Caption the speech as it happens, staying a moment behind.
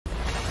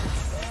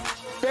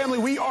Family,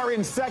 we are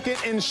in second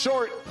and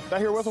short. Did I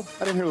hear a whistle?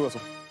 I didn't hear the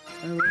whistle.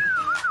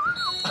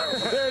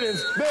 There it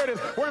is. There it is.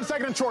 We're in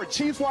second and short.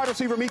 Chiefs wide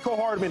receiver Mecole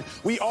Hardman.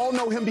 We all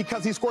know him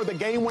because he scored the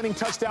game-winning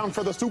touchdown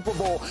for the Super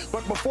Bowl.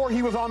 But before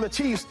he was on the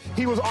Chiefs,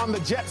 he was on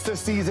the Jets this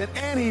season,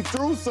 and he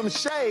threw some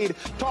shade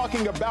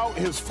talking about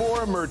his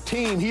former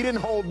team. He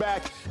didn't hold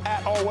back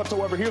at all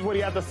whatsoever. Here's what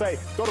he had to say.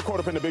 Go to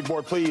quote up in the big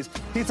board, please.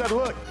 He said,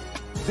 look,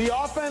 the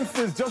offense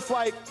is just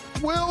like,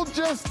 we'll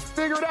just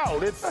figure it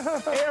out. It's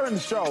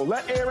Aaron's show.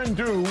 Let Aaron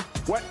do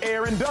what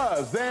Aaron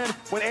does. Then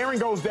when Aaron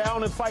goes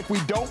down, it's like we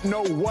don't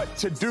know what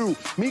to do.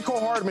 Mecole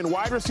Hardman,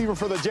 wide receiver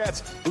for the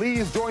Jets,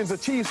 leaves, joins the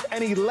Chiefs,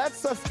 and he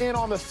lets us in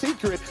on the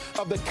secret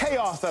of the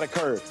chaos that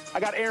occurred. I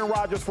got Aaron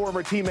Rodgers'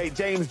 former teammate,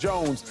 James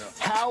Jones.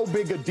 Yeah. How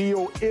big a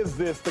deal is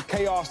this, the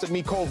chaos that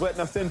Mecole's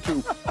letting us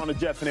into on the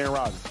Jets and Aaron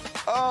Rodgers?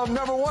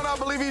 Number one, I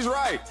believe he's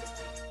right.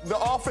 The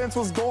offense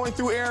was going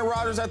through Aaron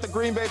Rodgers at the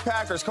Green Bay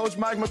Packers. Coach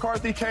Mike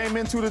McCarthy came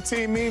into the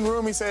team meeting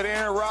room. He said,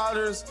 Aaron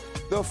Rodgers,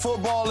 the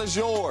football is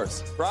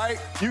yours, right?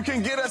 You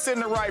can get us in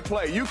the right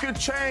play. You can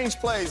change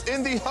plays.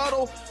 In the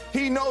huddle,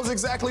 he knows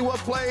exactly what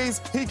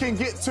plays he can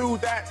get to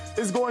that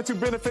is going to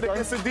benefit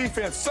against the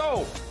defense.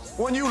 So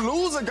when you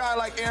lose a guy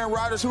like Aaron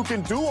Rodgers who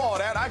can do all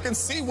that, I can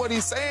see what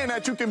he's saying,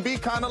 that you can be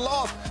kind of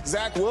lost.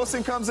 Zach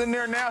Wilson comes in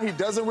there now. He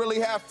doesn't really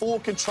have full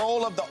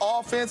control of the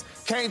offense,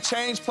 can't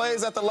change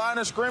plays at the line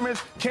of scrimmage,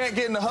 can't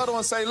get in the huddle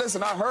and say,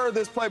 listen, I heard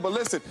this play, but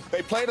listen,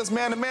 they played us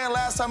man-to-man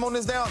last time on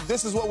this down.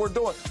 This is what we're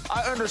doing.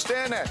 I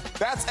understand that.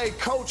 That's a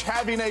coach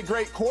having a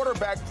great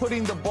quarterback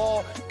putting the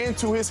ball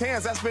into his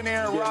hands. That's been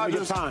Aaron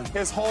Rodgers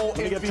his whole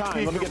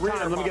MVP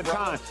career. Let me get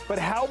time. But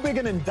how big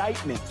an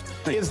indictment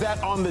is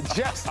that on the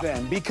Jets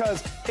then?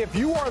 Because if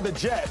you are the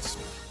Jets,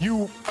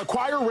 you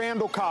acquire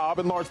Randall Cobb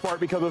in large part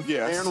because of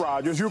Aaron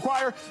Rodgers. You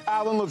acquire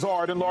Alan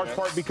Lazard in large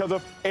part because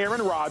of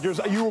Aaron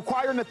Rodgers. You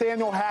acquire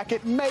Nathaniel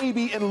Hackett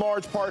maybe in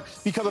large part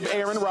because of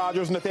Aaron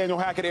Rodgers. Nathaniel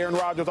Hackett, Aaron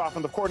Rodgers,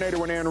 offensive coordinator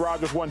when Aaron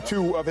Rodgers won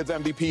 2 of his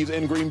MVPs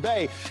in Green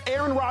Bay.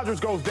 Aaron Rodgers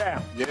goes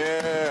down.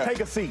 Take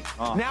a seat.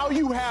 Now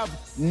you have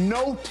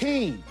no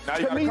team.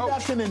 To me,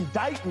 that's an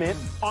indictment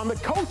on the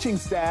coaching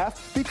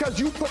staff because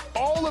you put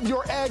all of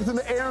your eggs in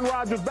the Aaron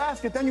Rodgers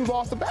basket, then you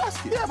lost the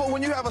basket. Yeah, but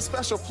when you have a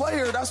special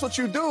player, that's what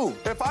you do.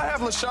 If I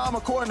have LeSean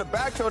McCoy in the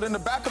backfield, in the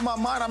back of my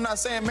mind, I'm not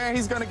saying, man,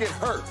 he's going to get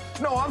hurt.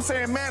 No, I'm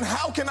saying, man,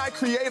 how can I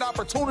create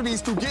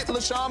opportunities to get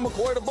LeSean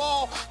McCoy the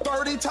ball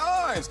 30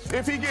 times?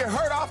 If he get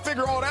hurt, I'll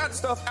figure all that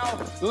stuff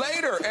out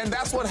later. And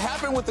that's what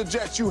happened with the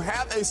Jets. You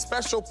have a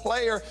special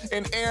player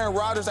in Aaron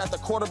Rodgers at the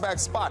quarterback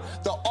spot.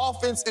 The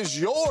offense is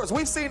yours.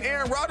 We've seen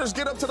Aaron Rodgers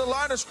get up to the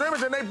line of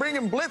scrimmage and they bring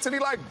him blitz and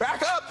he like,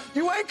 back up.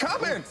 You ain't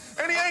coming.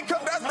 And he ain't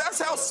coming. That's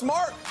how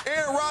smart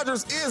Aaron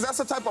Rodgers is. That's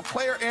the type of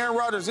player Aaron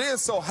Rodgers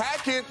is. So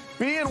Hackett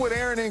being with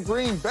Aaron in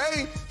Green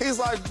Bay, he's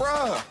like,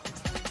 bruh,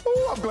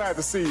 I'm glad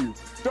to see you.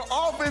 The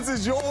offense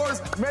is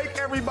yours. Make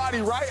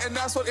everybody right, and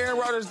that's what Aaron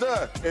Rodgers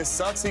does. It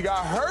sucks he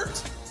got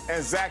hurt,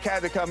 and Zach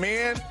had to come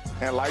in,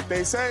 and like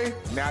they say,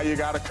 now you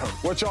got to coach.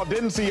 What y'all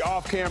didn't see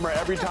off camera,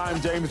 every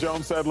time James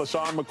Jones said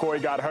LeSean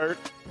McCoy got hurt,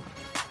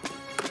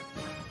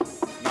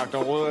 knocked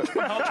on wood.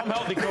 I'm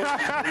healthy, coach.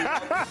 That's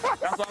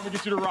why I'm going to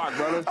get you to rock,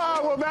 brother.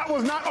 Well, that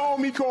was not all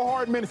Mecole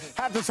Hardman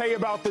had to say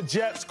about the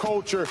Jets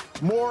culture.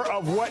 More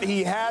of what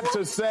he had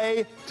to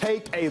say.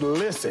 Take a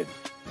listen.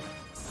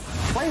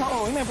 Wait,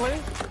 hold on. He made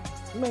plays.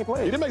 He made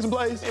plays. He did make some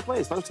plays. He made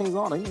plays. First team's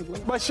on. He made plays.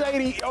 But,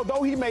 Shady,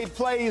 although he made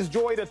plays,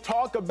 Joy, to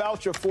talk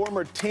about your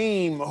former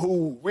team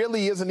who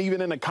really isn't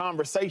even in a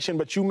conversation,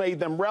 but you made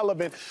them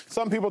relevant,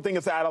 some people think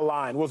it's out of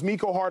line. Was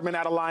Mecole Hardman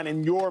out of line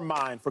in your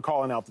mind for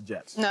calling out the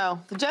Jets? No.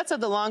 The Jets have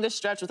the longest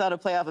stretch without a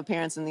playoff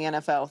appearance in the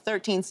NFL.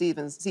 13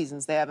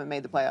 seasons they haven't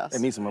made the playoffs. They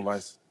need some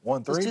advice.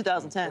 1-3? It's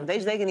 2010.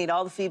 They can need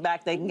all the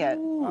feedback they can get.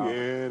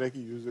 Yeah, they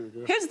can use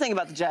it. Here's the thing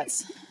about the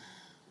Jets.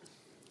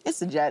 It's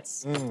the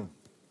Jets.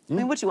 I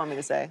mean, what you want me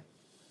to say?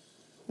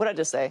 What'd I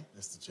just say?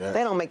 It's the Jets.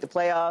 They don't make the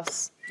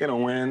playoffs. They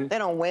don't win. They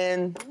don't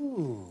win.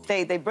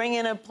 They bring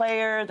in a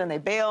player, then they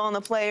bail on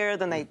the player,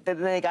 then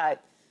they got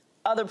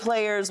other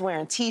players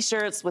wearing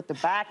T-shirts with the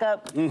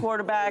backup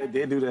quarterback. They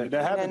did do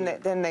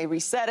that. Then they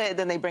reset it.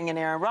 Then they bring in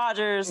Aaron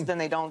Rodgers. Then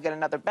they don't get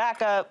another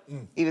backup,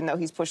 even though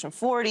he's pushing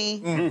 40.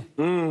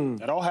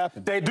 That all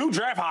happened. They do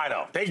draft high,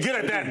 though. They good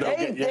at that, though.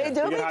 They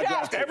do be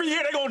drafted. Every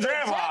year they going to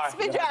draft high.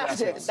 Be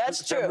drafted.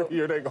 That's true. Every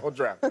year they going to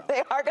draft high.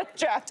 They are going to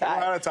draft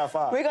high. They're out of top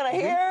 5. We're going to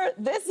hear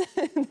this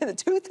the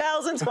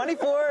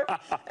 2024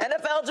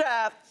 NFL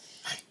draft.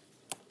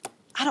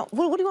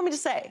 What do you want me to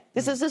say?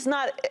 This is just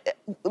not,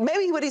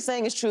 maybe what he's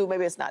saying is true,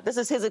 maybe it's not. This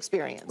is his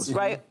experience,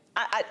 right?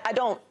 I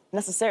don't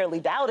necessarily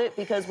doubt it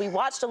because we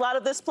watched a lot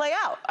of this play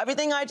out.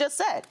 Everything I just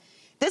said.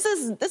 This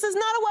is not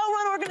a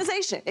well-run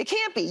organization. It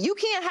can't be. You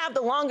can't have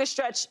the longest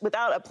stretch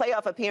without a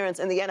playoff appearance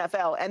in the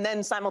NFL and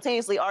then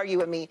simultaneously argue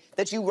with me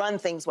that you run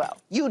things well.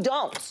 You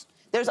don't.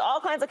 There's all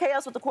kinds of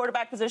chaos with the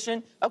quarterback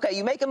position. Okay,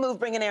 you make a move,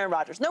 bring in Aaron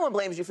Rodgers. No one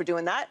blames you for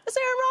doing that. It's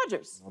Aaron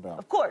Rodgers. No doubt.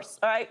 Of course,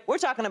 all right? We're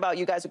talking about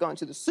you guys are going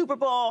to the Super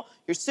Bowl.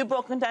 You're Super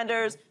Bowl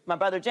contenders. My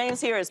brother James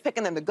here is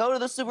picking them to go to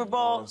the Super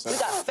Bowl. We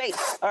got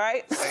faith, all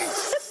right?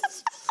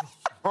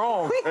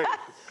 Wrong.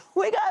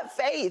 We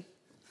faith.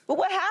 But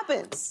what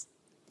happens?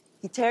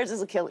 He tears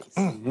his Achilles.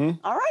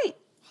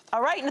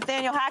 All right,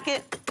 Nathaniel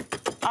Hackett.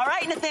 All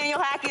right, Nathaniel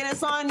Hackett,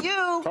 it's on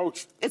you.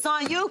 Coach. It's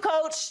on you,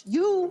 Coach.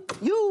 You,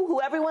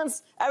 who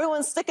everyone's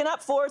sticking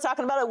up for,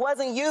 talking about it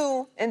wasn't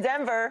you in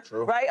Denver.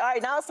 True. Right? All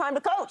right, now it's time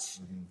to coach.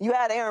 You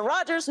had Aaron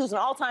Rodgers, who's an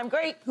all-time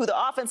great, who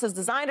the offense is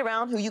designed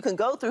around, who you can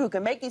go through, who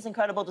can make these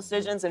incredible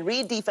decisions and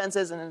read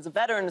defenses, and is a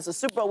veteran, is a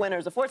Super Bowl winner,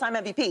 is a 4-time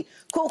MVP.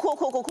 Cool.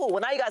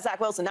 Well, now you got Zach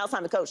Wilson. Now it's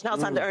time to coach. Now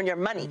it's time to earn your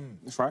money.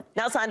 That's right.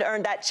 Now it's time to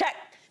earn that check.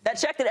 That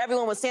check that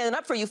everyone was standing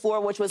up for you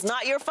for, which was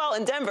not your fault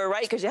in Denver,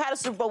 right? Because you had a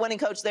Super Bowl winning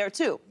coach there,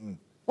 too.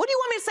 What do you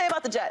want me to say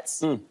about the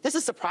Jets? This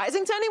is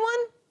surprising to anyone?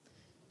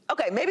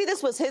 Okay, maybe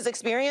this was his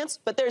experience,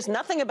 but there's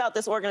nothing about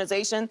this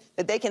organization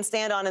that they can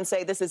stand on and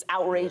say this is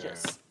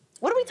outrageous.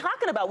 What are we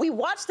talking about? We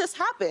watched this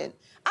happen.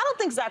 I don't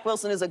think Zach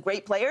Wilson is a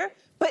great player,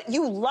 but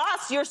you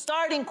lost your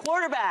starting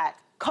quarterback,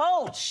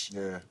 coach.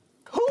 Yeah.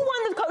 Who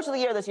won the Coach of the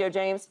Year this year,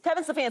 James?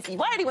 Kevin Stefanski.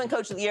 Why did he win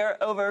Coach of the Year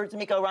over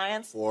D'Amico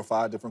Ryans? 4 or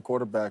 5 different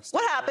quarterbacks.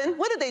 What happened?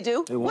 What did they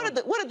do? What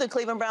did the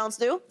Cleveland Browns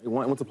do? They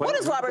went to play. What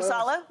is Robert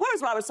Saleh? Where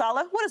is Robert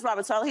Saleh? What is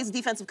Robert Saleh? He's a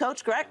defensive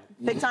coach, correct?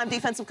 Big-time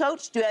defensive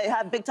coach. Do they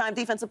have big-time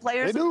defensive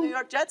players in the New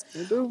York Jets?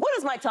 They do. What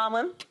is Mike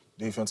Tomlin?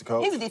 Defensive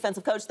coach. He's a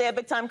defensive coach. They have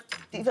big-time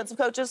defensive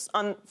coaches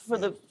for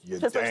the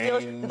Pittsburgh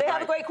Steelers. Do they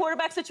have a great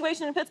quarterback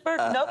situation in Pittsburgh?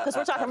 Nope, because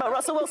we're talking about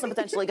Russell Wilson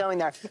potentially going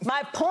there.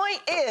 My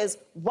point is,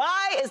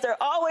 why is there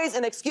always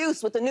an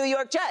excuse with the New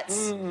York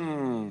Jets?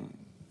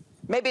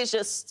 Maybe it's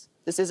just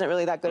this isn't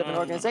really that good of an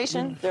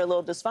organization. They're a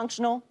little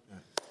dysfunctional.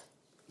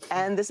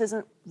 And this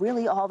isn't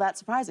really all that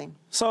surprising.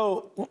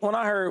 So when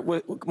I heard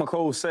what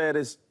McCoy said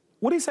is,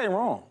 what did he say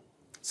wrong?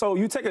 So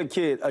you take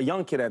a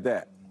young kid at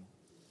that.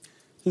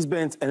 He's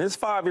been, in his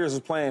 5 years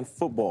of playing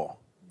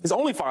football, his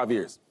only 5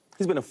 years,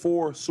 he's been in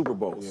 4 Super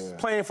Bowls,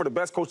 playing for the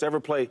best coach to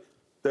ever play,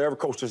 to ever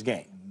coach this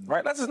game,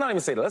 right? Let's just not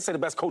even say that. Let's say the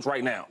best coach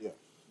right now.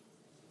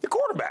 The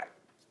quarterback.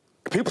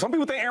 Some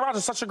people think Aaron Rodgers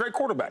is such a great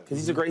quarterback because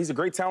he's a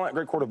great talent,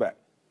 great quarterback.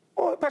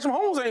 Well, Patrick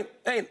Mahomes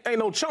ain't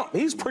no chump.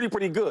 He's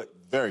pretty good.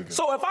 Very good.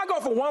 So if I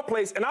go from one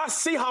place and I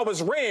see how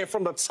it's ran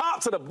from the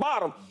top to the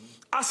bottom,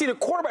 I see the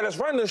quarterback that's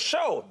running the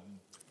show.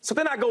 So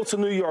then I go to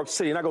New York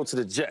City and I go to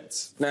the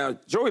Jets. Now,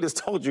 Joey just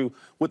told you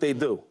what they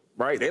do,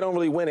 right? They don't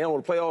really win. They don't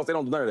win the playoffs. They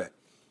don't do none of that.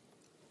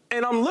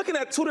 And I'm looking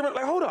at 2 different,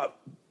 like, hold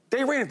up.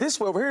 They ran it this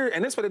way over here,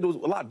 and this way they do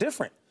a lot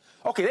different.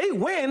 Okay, they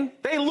win,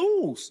 they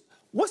lose.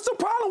 What's the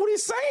problem? What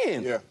he's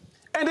saying? Yeah.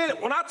 And then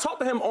when I talked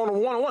to him on a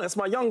one-on-one, that's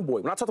my young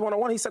boy. When I talked to him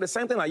one-on-one, he said the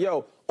same thing, like,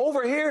 yo,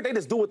 over here, they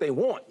just do what they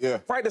want. Yeah.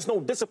 Right? There's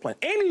no discipline.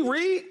 Andy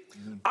Reid,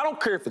 I don't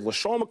care if it's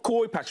LeSean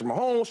McCoy, Patrick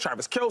Mahomes,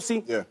 Travis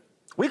Kelce. Yeah.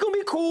 We can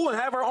be cool and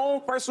have our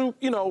own personal,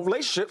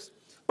 relationships,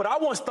 but I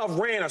want stuff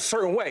ran a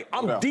certain way.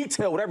 I'm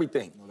detailed with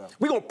everything.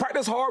 We're going to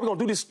practice hard. We're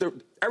going to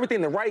do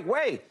everything the right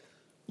way.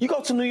 You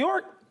go to New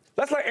York,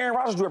 let's let Aaron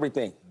Rodgers do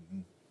everything.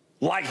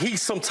 Like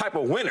he's some type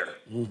of winner.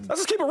 Let's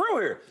just keep it real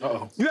here.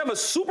 You have a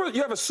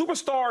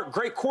superstar,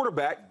 great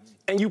quarterback,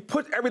 and you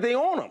put everything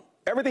on him.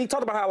 Everything he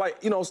talked about how,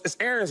 it's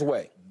Aaron's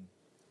way.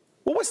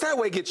 Well, what's that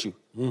way get you?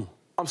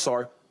 I'm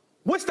sorry.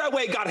 What's that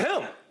way got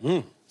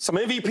him? Some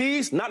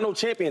MVPs, not no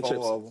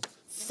championships.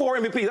 4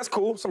 MVPs, that's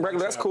cool. Some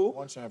regular, that's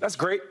cool. That's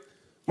great.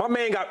 My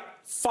man got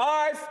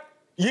 5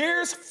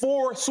 years,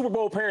 4 Super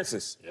Bowl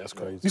appearances. Yeah, that's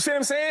crazy. You see what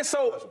I'm saying?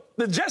 So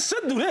the Jets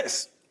should do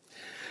this.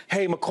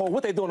 Hey, McCoy,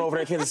 what they doing over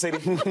there in Kansas City?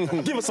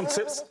 Give us some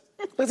tips.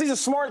 Because he's a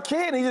smart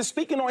kid, and he's just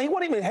speaking on, he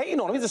wasn't even hating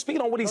on him. He's just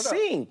speaking on what he's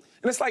seeing.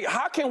 And it's like,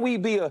 how can we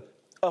be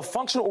a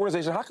functional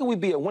organization? How can we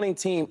be a winning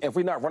team if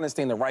we're not running this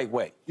thing the right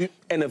way?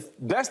 And the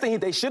best thing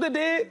they should have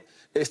did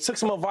is took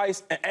some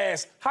advice and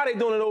asked, how they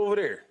doing it over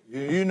there?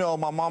 You know,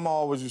 my mama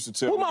always used to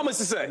tell me. What mama used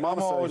to say?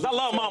 Mama always I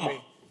love mama.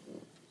 Me,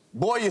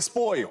 boy, you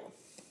spoiled,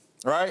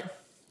 right?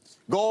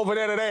 Go over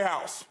there to their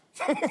house.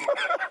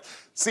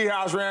 See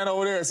how it's ran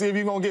over there. See if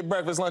you're going to get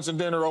breakfast, lunch, and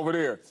dinner over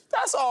there.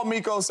 That's all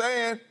Miko's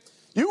saying.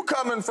 You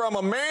coming from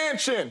a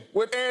mansion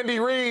with Andy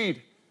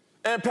Reid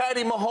and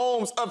Patty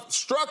Mahomes of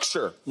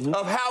structure,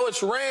 of how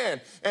it's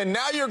ran. And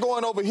now you're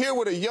going over here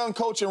with a young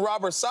coach in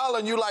Robert Saleh,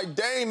 and you're like,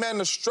 dang, man,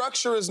 the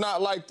structure is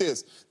not like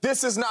this.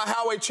 This is not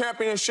how a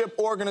championship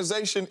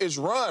organization is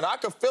run. I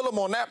could feel him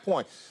on that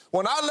point.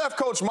 When I left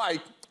Coach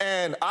Mike,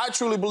 and I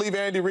truly believe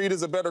Andy Reid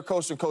is a better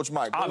coach than Coach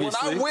Mike. But when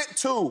I went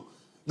to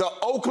the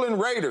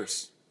Oakland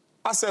Raiders,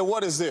 I said,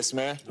 what is this,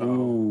 man?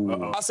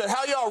 I said,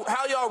 how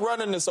y'all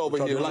running this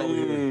over here? Like,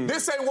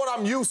 this ain't what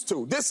I'm used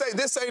to. This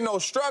ain't no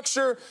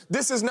structure.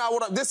 This is not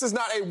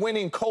a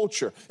winning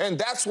culture. And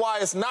that's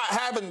why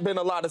haven't been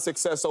a lot of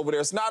success over there.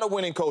 It's not a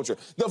winning culture.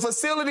 The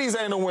facilities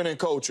ain't a winning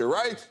culture,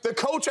 right? The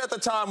coach at the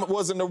time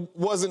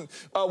wasn't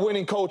a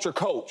winning culture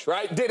coach,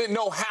 right? Didn't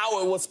know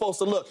how it was supposed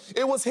to look.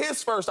 It was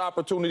his first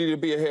opportunity to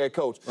be a head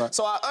coach. Right.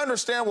 So I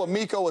understand what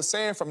Miko was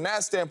saying from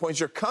that standpoint.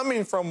 You're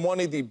coming from one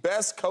of the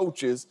best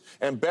coaches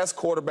and best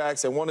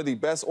quarterbacks and one of the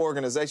best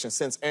organizations organization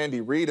since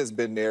Andy Reid has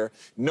been there,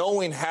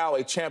 knowing how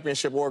a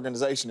championship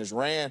organization is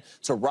ran,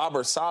 to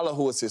Robert Saleh,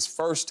 who is his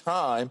first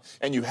time,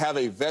 and you have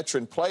a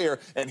veteran player,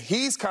 and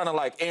he's kind of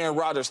like, Aaron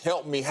Rodgers,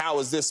 help me, how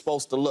is this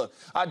supposed to look?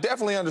 I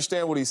definitely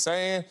understand what he's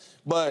saying,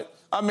 but,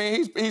 I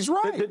mean, he's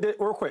right.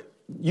 Real quick,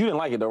 you didn't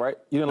like it, though, right?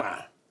 You didn't like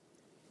it.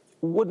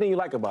 What didn't you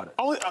like about it?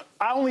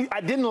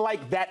 I didn't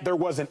like that there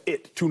wasn't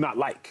it to not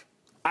like.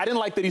 I didn't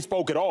like that he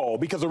spoke at all,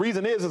 because the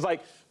reason is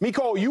like,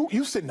 Mecole,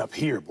 you sitting up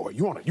here, boy.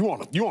 You on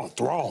a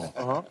throne.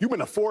 You've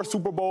been to 4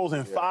 Super Bowls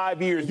in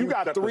 5 years. You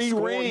got 3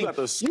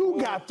 rings. You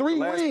got 3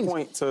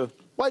 rings.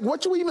 Like,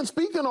 what you even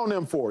speaking on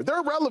them for? They're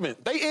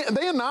irrelevant.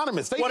 They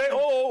anonymous.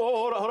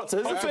 Hold on. To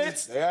his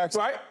defense,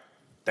 right?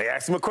 They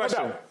asked him a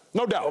question.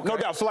 No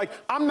doubt. So, like,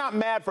 I'm not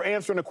mad for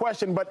answering the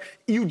question, but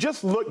you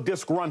just look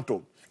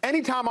disgruntled.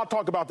 Anytime I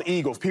talk about the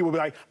Eagles, people be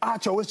like,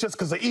 Acho, it's just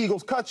because the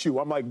Eagles cut you.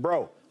 I'm like,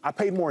 bro, I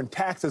paid more in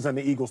taxes than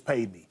the Eagles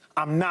paid me.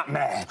 I'm not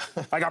mad.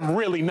 Like, I'm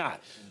really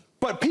not.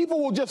 But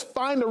people will just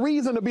find a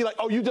reason to be like,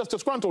 oh, you just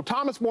disgruntled.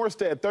 Thomas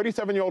Morstead,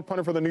 37-year-old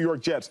punter for the New York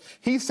Jets,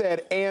 he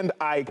said, and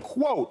I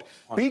quote,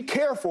 be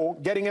careful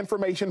getting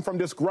information from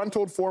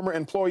disgruntled former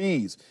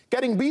employees.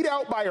 Getting beat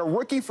out by a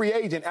rookie free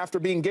agent after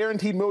being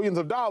guaranteed millions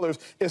of dollars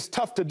is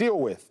tough to deal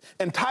with.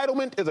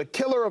 Entitlement is a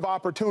killer of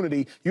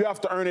opportunity. You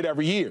have to earn it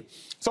every year.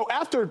 So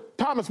after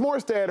Thomas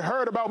Morstead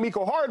heard about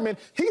Mecole Hardman,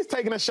 he's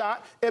taking a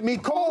shot at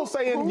Mecole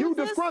saying, you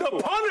disgruntled.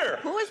 The punter.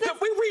 Who is this?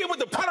 We read what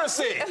the punter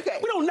said. Okay.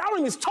 We don't now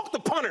even talk to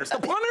punters. The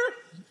punter?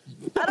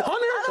 I don't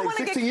want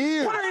to 16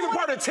 years. Punter ain't even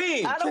part of the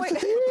team. Punter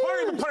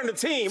ain't even part of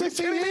the team.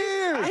 16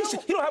 years.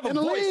 You don't have a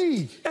voice.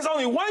 League. There's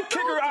only one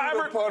kicker I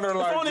ever. Punter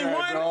like only that,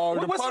 one.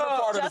 dog.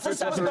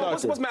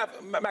 What's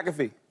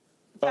McAfee?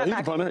 He's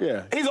a punter,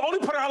 yeah. He's the only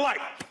punter I like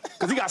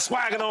because he got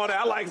swag and all that.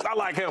 I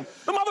like him.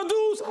 Them other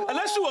dudes,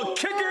 unless you a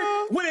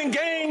kicker winning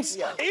games,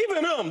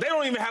 even them, they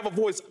don't even have a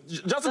voice.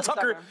 Justin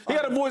Tucker, he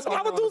had a voice.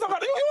 Other dudes, I'm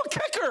like, you a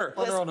kicker.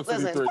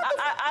 Listen,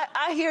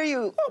 I hear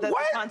you that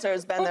the punter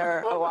has been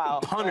there a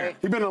while. Punter. Right?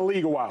 He's been in the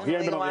league a while. He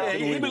ain't been Yeah,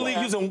 he's been in the league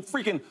using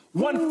freaking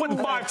 1 foot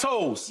and 5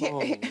 toes.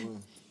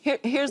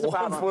 Here's the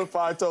problem. 1 foot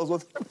 5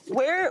 toes.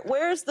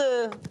 Where's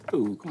the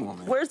Come on,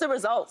 man. Where's the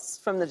results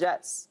from the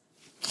Jets?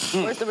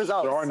 Where's the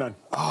results? There are none.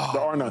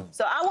 There are none.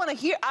 So I want to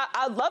hear.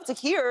 I'd love to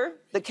hear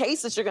the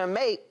case that you're going to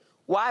make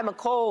why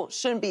Mecole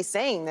shouldn't be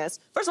saying this.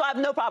 First of all, I have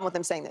no problem with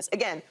him saying this.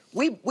 Again,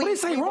 we want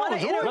to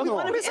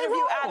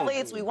interview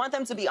athletes. We want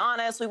them to be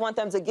honest. We want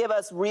them to give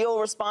us real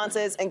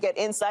responses and get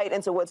insight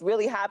into what's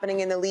really happening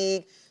in the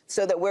league,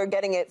 so that we're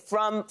getting it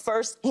from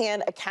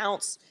first-hand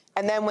accounts.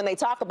 And then when they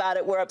talk about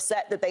it, we're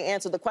upset that they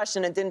answered the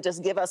question and didn't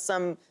just give us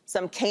some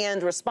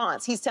canned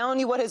response. He's telling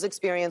you what his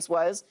experience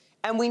was.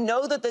 And we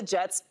know that the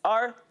Jets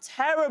are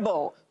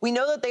terrible. We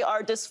know that they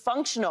are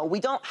dysfunctional. We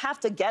don't have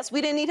to guess.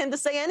 We didn't need him to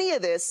say any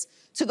of this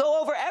to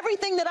go over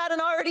everything that I done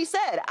already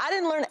said. I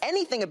didn't learn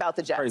anything about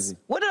the Jets. Crazy.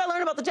 What did I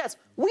learn about the Jets?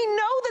 We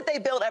know that they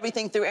built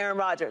everything through Aaron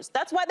Rodgers.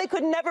 That's why they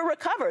could never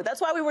recover.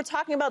 That's why we were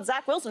talking about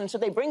Zach Wilson.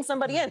 Should they bring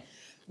somebody in?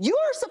 You're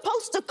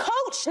supposed to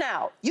coach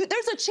now.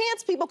 There's a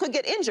chance people could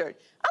get injured.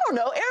 I don't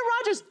know. Aaron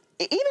Rodgers,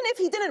 even if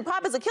he didn't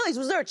pop his Achilles,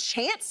 was there a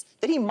chance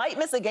that he might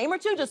miss a game or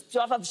two just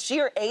off of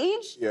sheer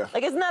age? Yeah.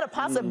 Like, isn't that a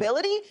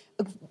possibility?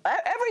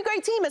 Every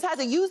great team has had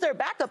to use their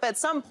backup at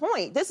some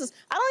point. I don't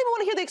even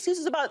want to hear the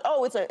excuses about,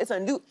 oh, it's a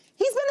new.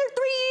 He's been there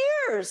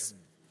 3 years.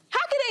 How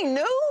can they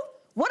new?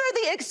 What are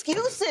the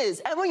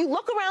excuses? And when you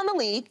look around the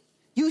league,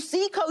 you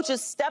see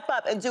coaches step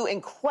up and do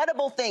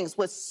incredible things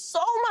with so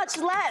much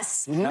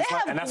less. They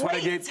have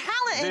great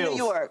talent in New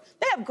York.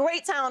 They have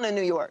great talent in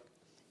New York.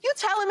 You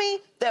telling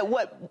me that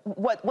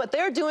what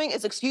they're doing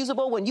is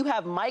excusable when you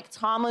have Mike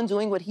Tomlin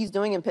doing what he's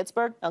doing in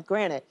Pittsburgh? Now,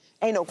 granted,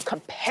 ain't no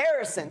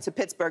comparison to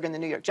Pittsburgh and the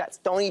New York Jets.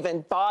 Don't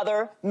even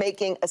bother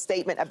making a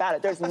statement about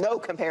it. There's no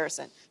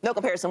comparison. No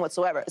comparison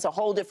whatsoever. It's a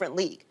whole different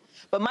league.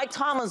 But Mike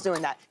Tomlin's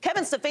doing that.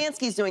 Kevin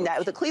Stefanski's doing that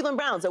with the Cleveland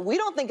Browns. And we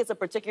don't think it's a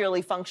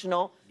particularly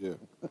functional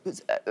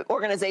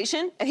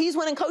organization. And he's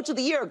winning Coach of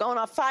the Year, going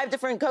off 5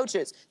 different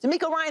coaches.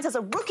 DeMeco Ryans has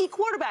a rookie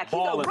quarterback. He's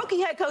a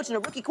rookie head coach and a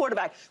rookie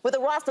quarterback with a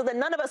roster that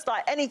none of us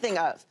thought anything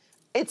of.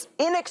 It's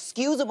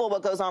inexcusable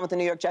what goes on with the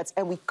New York Jets.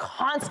 And we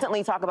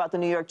constantly talk about the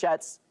New York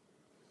Jets.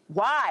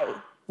 Why?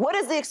 What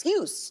is the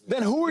excuse?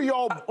 Then who are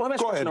y'all?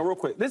 Go ahead. Real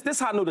quick. This is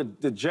how I knew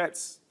the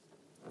Jets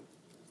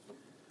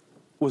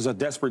was a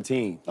desperate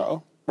team.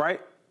 Uh-oh.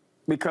 Right?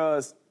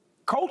 Because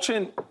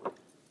coaching,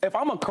 if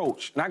I'm a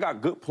coach and I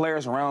got good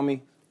players around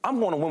me, I'm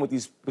going to win with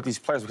these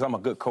players because I'm a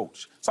good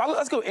coach. So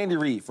let's go Andy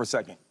Reid for a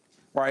second,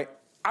 right?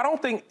 I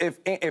don't think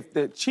if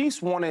the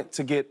Chiefs wanted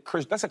to get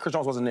Chris, let's say Chris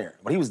Jones wasn't there,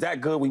 but he was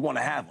that good, we want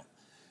to have him.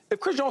 If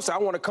Chris Jones said, I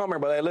want to come here,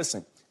 but hey,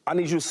 listen, I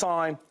need you to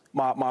sign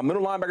my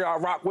middle linebacker I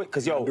rock with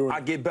because, I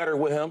get better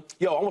with him.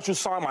 Yo, I want you to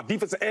sign my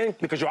defensive end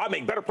because, I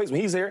make better plays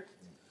when he's here.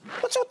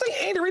 What you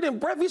think Andy Reid and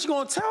Brett Veach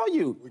going to tell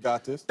you? We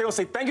got this. They're going to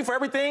say, thank you for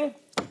everything.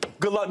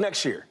 Good luck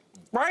next year.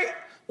 Right?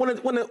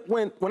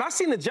 When I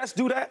seen the Jets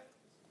do that,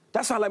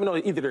 that's how I let me know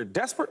that either they're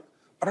desperate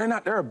or they're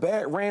not. They're a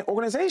bad ran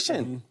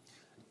organization.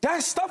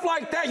 That stuff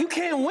like that, you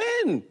can't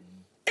win.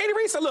 Andy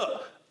Reid said,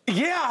 look,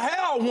 Yeah,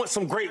 hell, I want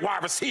some great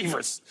wide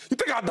receivers. You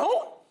think I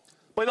don't?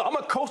 But I'm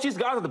gonna coach these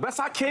guys the best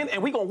I can,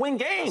 and we gonna win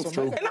games.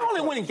 And not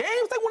only winning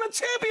games, they win a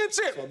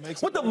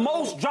championship with the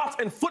most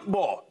drops in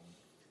football.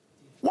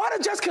 Why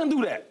the Jets couldn't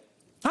do that?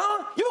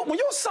 Huh? When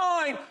you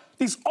sign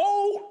these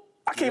old,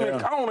 I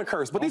don't want to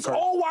curse, but these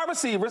old wide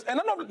receivers, and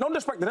no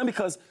disrespect to them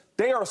because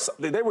they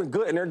were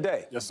good in their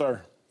day. Yes,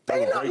 sir.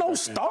 They not no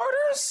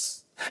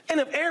starters. And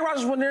if Aaron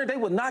Rodgers went there, they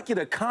would not get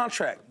a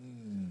contract.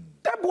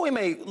 That boy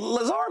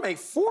LeSean made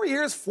 4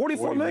 years,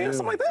 $44 million,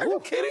 something like that. Are you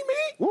kidding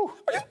me? Woo.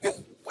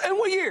 In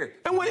what year?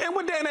 In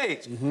what day and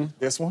age?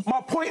 This one?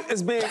 My point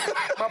is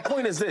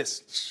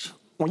this.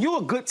 When you're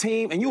a good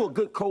team and you're a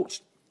good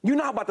coach, you're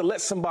not about to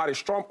let somebody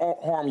strong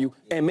arm you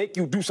and make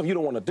you do something you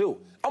don't want to do.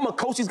 I'm going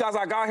to coach these guys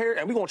I got here,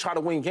 and we're going to try to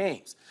win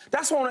games.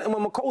 That's when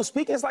McCoy's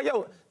speaking, it's like,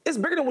 yo, it's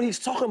bigger than what he's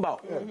talking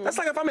about. That's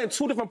like if I'm in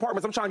 2 different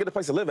apartments, I'm trying to get a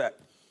place to live at.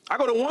 I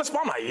go to one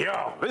spot, I'm like,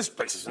 yo, this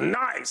place is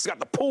nice. Got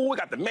the pool,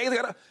 got the maze,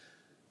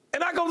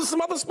 and I go to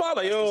some other spot,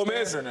 like, yo,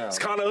 man, it's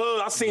kind of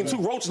I seen 2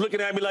 roaches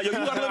looking at me like, yo, you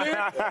got to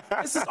live here?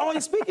 This is all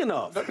he's speaking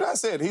of.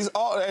 That's it.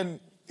 And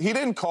he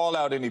didn't call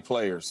out any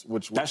players,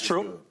 which that's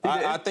true.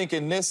 I think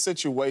in this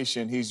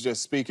situation, he's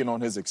just speaking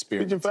on his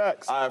experience. Speaking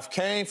facts. I've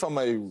came from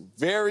a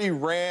very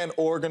ran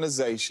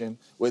organization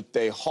with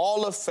a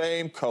Hall of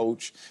Fame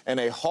coach and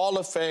a Hall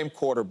of Fame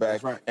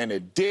quarterback, and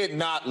it did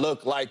not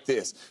look like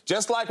this.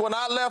 Just like when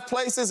I left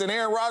places and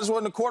Aaron Rodgers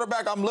wasn't the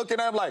quarterback, I'm looking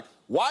at him like,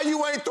 why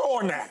you ain't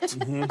throwing that?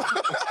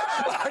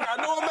 Like, I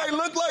know it may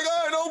look like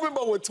I ain't open,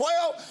 but with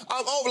 12,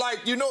 I'm over,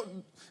 like, you know.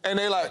 And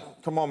they like,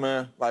 come on,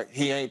 man. Like,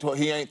 he ain't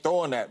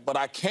throwing that. But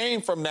I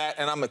came from that,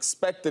 and I'm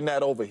expecting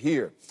that over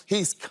here.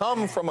 He's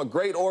come from a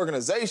great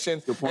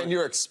organization, and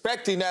you're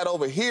expecting that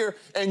over here,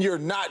 and you're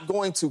not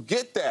going to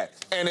get that.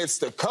 And it's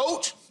the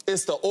coach,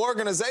 it's the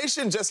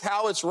organization, just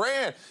how it's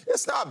ran.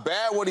 It's not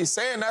bad what he's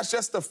saying. That's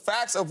just the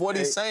facts of what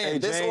he's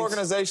saying. This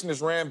organization is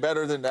ran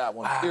better than that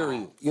one,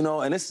 period. You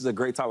know, and this is a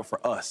great topic for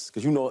us,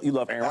 because you know you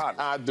love Aaron Rodgers.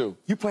 I do.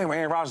 You playing with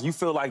Aaron Rodgers, you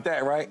feel like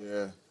that, right?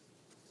 Yeah.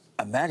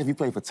 Imagine if you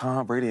played for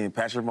Tom Brady and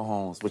Patrick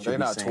Mahomes. What they're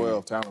not saying?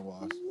 12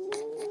 talent-wise.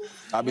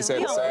 I'll be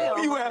saying the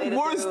same. You have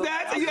more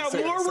stats and you have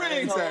more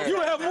rings.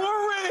 You have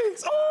more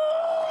rings.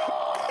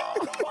 Oh!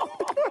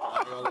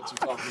 I'm going to let you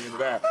talk me into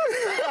that.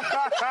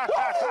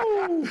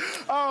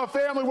 Oh,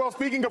 family. Well,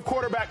 speaking of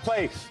quarterback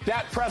play,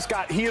 Dak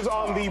Prescott, he is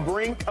on the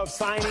brink of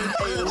signing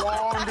a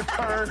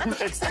long-term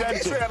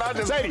extension.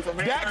 Sadie,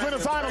 Dak's going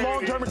to sign a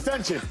long-term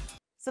extension.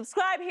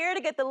 Subscribe here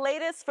to get the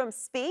latest from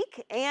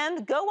Speak,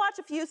 and go watch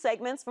a few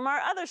segments from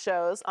our other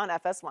shows on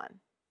FS1.